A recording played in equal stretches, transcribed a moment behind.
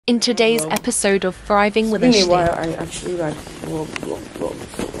In today's episode of Thriving with It's been a Ashley. while. I actually like vlog.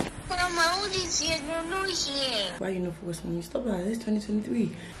 Why you not focus on me? Stop that. It's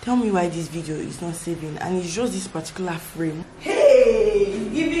 2023. Tell me why this video is not saving, and it's just this particular frame. Hey,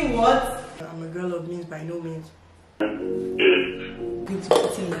 giving what? I'm a girl of means by no means. Going to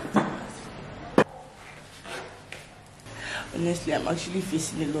put in my honestly, I'm actually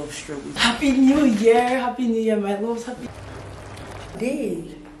facing a lot of struggles. Happy New Year! Happy New Year, my loves. Happy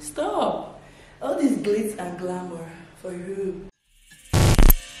day. Stop. All this glitz and glamour for you.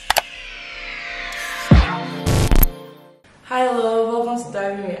 Hi love, welcome to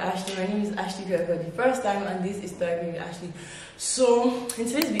Thriving with Ashley. My name is Ashley for the first time, and this is Thriving with Ashley. So in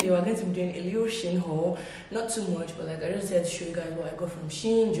today's video we're going to be doing a little Shein haul. Not too much, but like I just said, to show you guys what I got from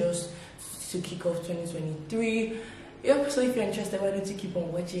Shein just to kick off 2023. Yep, so if you're interested, why don't you keep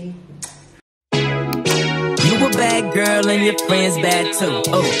on watching. You a bad girl and your friends bad too.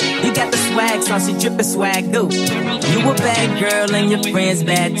 Oh, you got the swag, saucy drippin' swag do. You a bad girl and your friends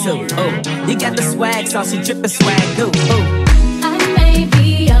bad too. Oh, you got the swag, saucy drippin' swag do. Oh. I may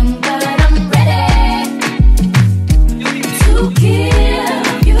be young, but I'm ready to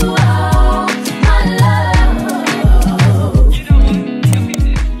give you all my love.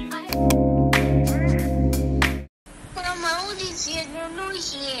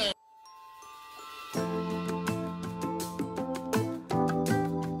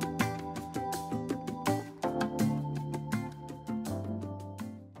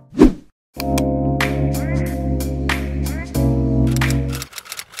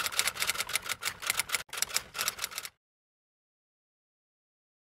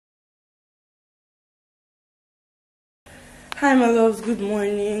 Hi my loves, good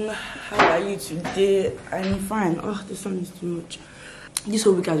morning. How are you today? I'm fine. Oh, the sun is too much. This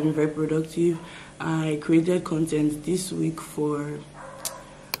whole week has been very productive. I created content this week for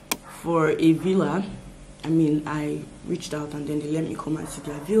a villa. I mean, I reached out and then they let me come and see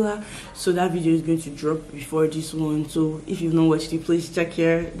their villa. So that video is going to drop before this one. So if you've not watched it, please check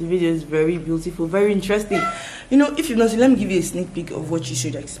here. The video is very beautiful, very interesting. You know, if you've not seen, let me give you a sneak peek of what you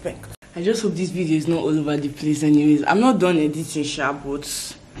should expect. I just hope this video is not all over the place anyways. I'm not done editing sharp,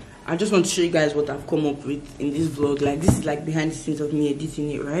 but I just want to show you guys what I've come up with in this vlog. Like, this is like behind the scenes of me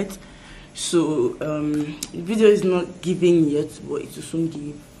editing it, right? So the video is not giving yet, but it will soon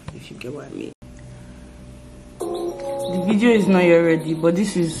give, if you get what I mean. The video is not yet ready, but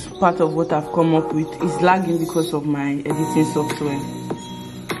this is part of what I've come up with. It's lagging because of my editing software.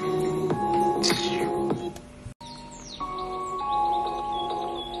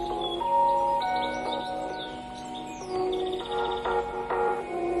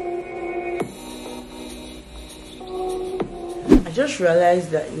 I just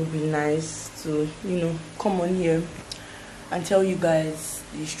realized that it would be nice to, you know, come on here and tell you guys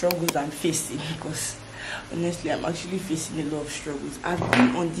the struggles I'm facing, because honestly I'm actually facing a lot of struggles. I've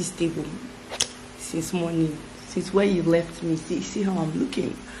been on this table since morning, since where you left me. See how I'm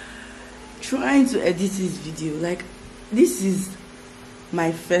looking, trying to edit this video. Like, this is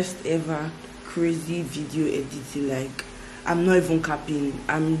my first ever crazy video editing. Like, I'm not even capping,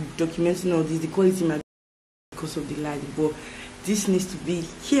 I'm documenting all this. The quality might be because of the light, but this needs to be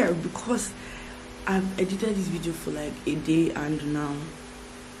here because I've edited this video for like a day and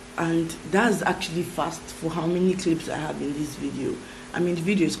that's actually fast for how many clips I have in this video. I mean, the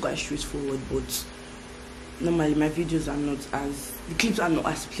video is quite straightforward, but normally my videos are not as, the clips are not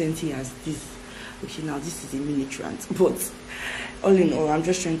as plenty as this. Okay, now this is a mini rant, but all in all, I'm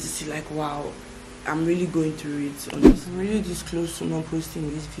just trying to see, like, wow, I'm really going through it. I'm really this close to not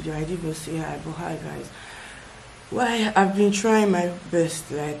posting this video. I didn't even say hi, but hi guys. Well, I've been trying my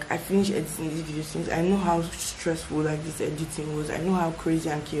best. Like, I finished editing this video since I know how stressful like this editing was. I know how crazy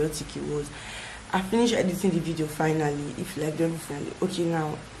and chaotic it was. I finished editing the video finally. If you like them finally. Okay,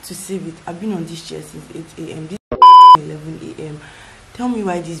 now to save it, I've been on this chair since 8 a.m. This is 11 a.m. Tell me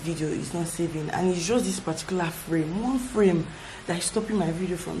why this video is not saving, and it's just this particular frame, one frame, that is stopping my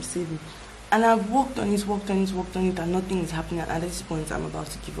video from saving. And I've worked on it, and nothing is happening. And at this point, I'm about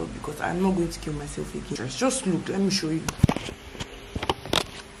to give up because I'm not going to kill myself again. Just look, let me show you.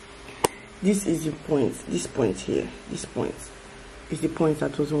 This is the point. This point here. This point is the point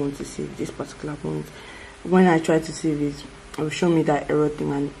that doesn't want to save. This particular point. When I try to save it, it will show me that error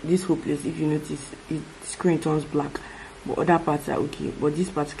thing. And this whole place, if you notice, the screen turns black. But other parts are okay. But this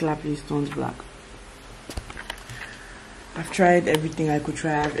particular place turns black. I've tried everything I could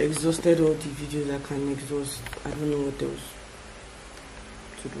try. I've exhausted all the videos I can exhaust. I don't know what else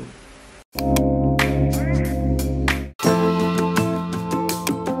to do.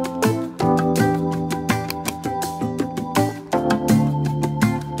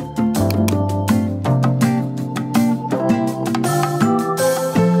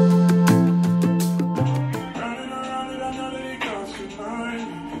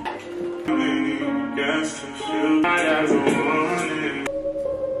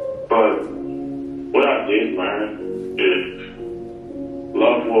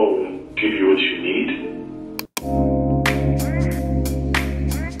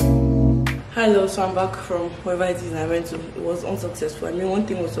 so I'm back from wherever it is I went to. It was unsuccessful. I mean, one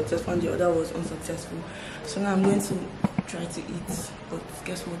thing was successful and the other was unsuccessful. So now I'm going to try to eat, but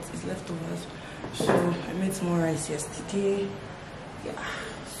guess what? It's leftovers. So I made some more rice yesterday. Yeah,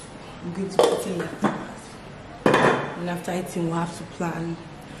 so I'm going to put in leftovers. And after eating, we'll have to plan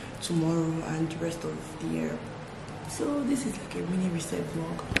tomorrow and the rest of the year. So this is like a mini reset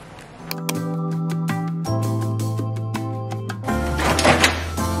vlog.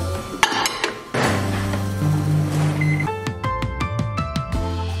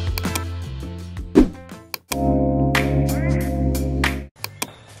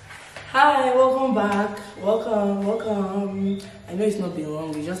 Hi, welcome back. Welcome. I know it's not been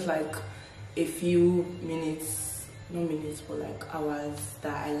long, it's just like a few minutes, not minutes, but like hours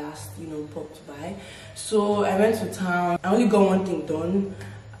that I last, popped by. So I went to town. I only got one thing done.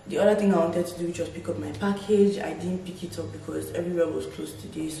 The other thing I wanted to do was just pick up my package. I didn't pick it up because everywhere was closed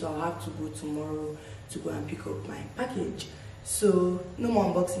today, so I'll have to go tomorrow to go and pick up my package. So no more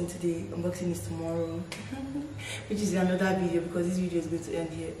unboxing today. Unboxing is tomorrow, which is another video because this video is going to end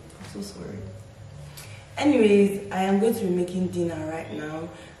here. I'm so sorry. Anyways, I am going to be making dinner right now.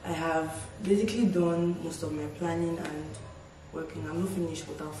 I have basically done most of my planning and working. I'm not finished,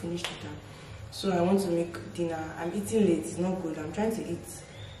 but I'll finish later. So I want to make dinner. I'm eating late. It's not good. I'm trying to eat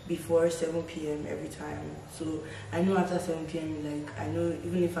before 7 p.m. every time. So I know after 7 p.m. like I know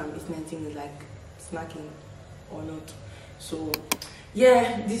even if I'm eating anything, it's like snacking or not. So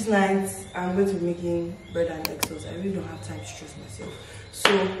yeah, this night I'm going to be making bread and egg sauce. I really don't have time to stress myself.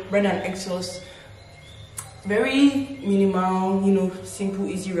 So bread and egg sauce, very minimal, simple,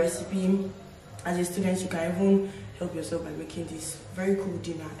 easy recipe. As a student, you can even help yourself by making this very cool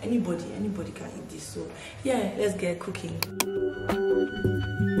dinner. Anybody can eat this. So yeah, let's get cooking.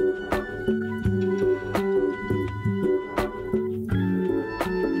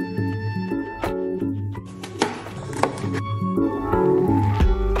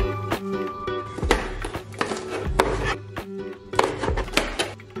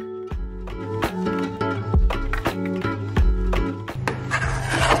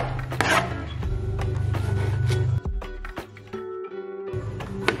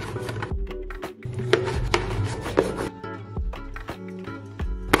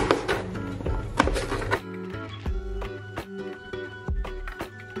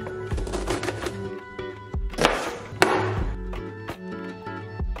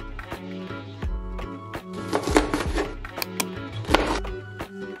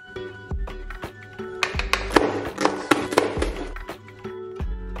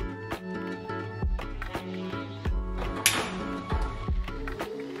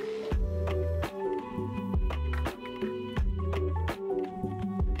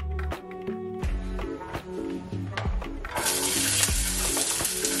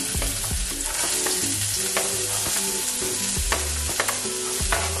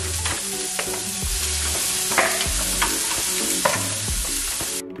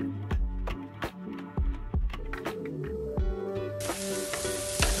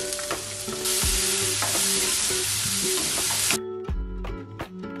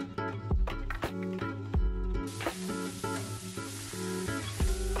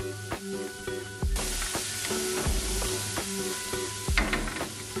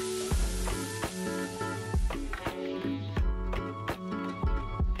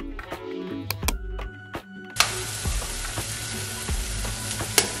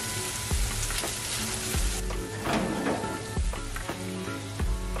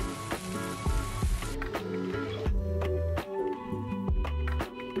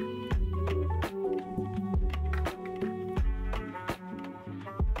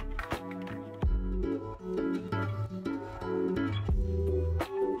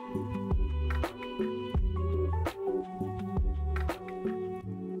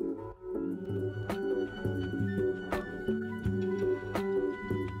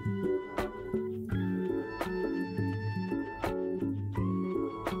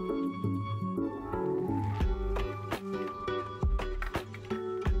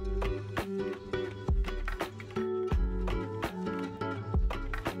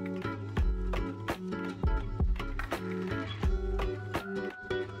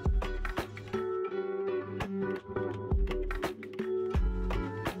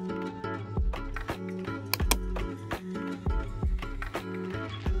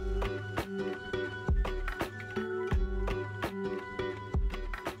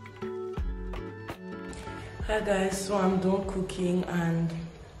 Hi guys, so I'm done cooking and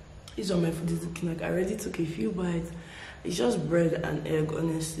this is what my food is looking like. I already took a few bites. It's just bread and egg,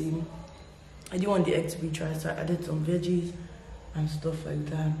 honestly. I didn't want the egg to be dry, so I added some veggies and stuff like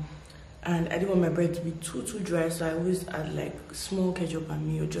that. and I didn't want my bread to be too dry, so I always add like small ketchup and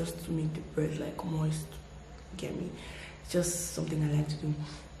mayo just to make the bread like moist. Get me? It's just something I like to do.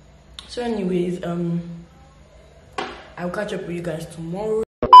 So anyways, I'll catch up with you guys tomorrow.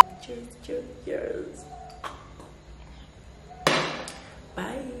 Cheers, cheers, cheers.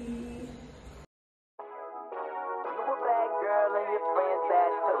 Bye. Girl and your friends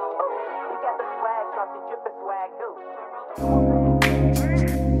bad too. Oh, you got the swag, saucy drippin' swag, dude.